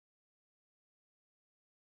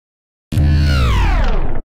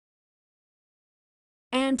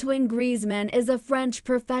Antoine Griezmann is a French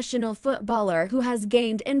professional footballer who has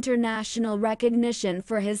gained international recognition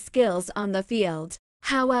for his skills on the field.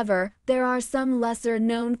 However, there are some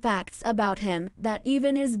lesser-known facts about him that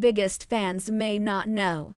even his biggest fans may not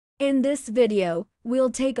know. In this video, we'll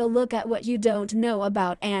take a look at what you don't know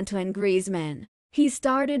about Antoine Griezmann. He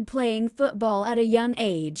started playing football at a young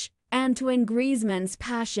age. Antoine Griezmann's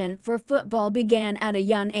passion for football began at a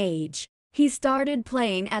young age. He started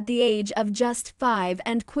playing at the age of just 5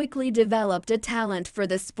 and quickly developed a talent for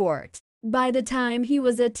the sport. By the time he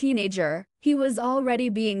was a teenager, he was already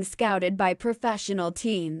being scouted by professional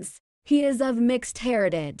teams. He is of mixed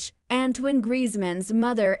heritage. Antoine Griezmann's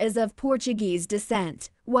mother is of Portuguese descent,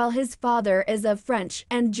 while his father is of French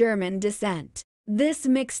and German descent. This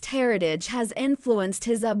mixed heritage has influenced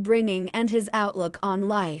his upbringing and his outlook on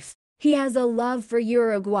life. He has a love for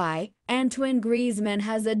Uruguay. Antoine Griezmann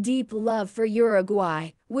has a deep love for Uruguay,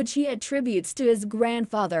 which he attributes to his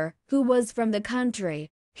grandfather, who was from the country.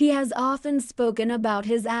 He has often spoken about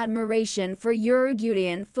his admiration for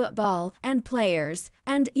Uruguayan football and players,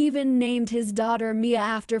 and even named his daughter Mia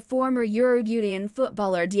after former Uruguayan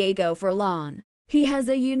footballer Diego Forlán. He has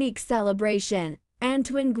a unique celebration.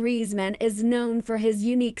 Antoine Griezmann is known for his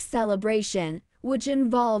unique celebration, which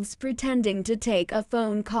involves pretending to take a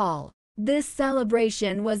phone call. This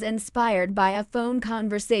celebration was inspired by a phone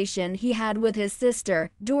conversation he had with his sister,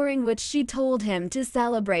 during which she told him to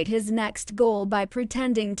celebrate his next goal by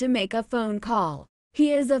pretending to make a phone call.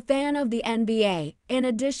 He is a fan of the NBA. In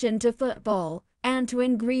addition to football,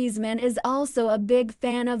 Antoine Griezmann is also a big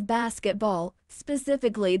fan of basketball,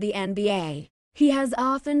 specifically the NBA. He has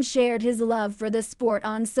often shared his love for the sport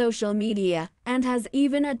on social media, and has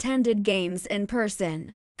even attended games in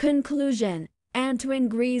person. Conclusion: Antoine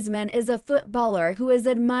Griezmann is a footballer who is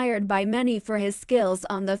admired by many for his skills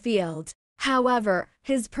on the field. However,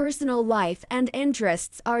 his personal life and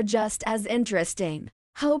interests are just as interesting.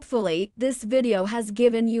 Hopefully, this video has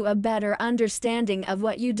given you a better understanding of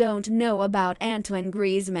what you don't know about Antoine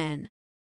Griezmann.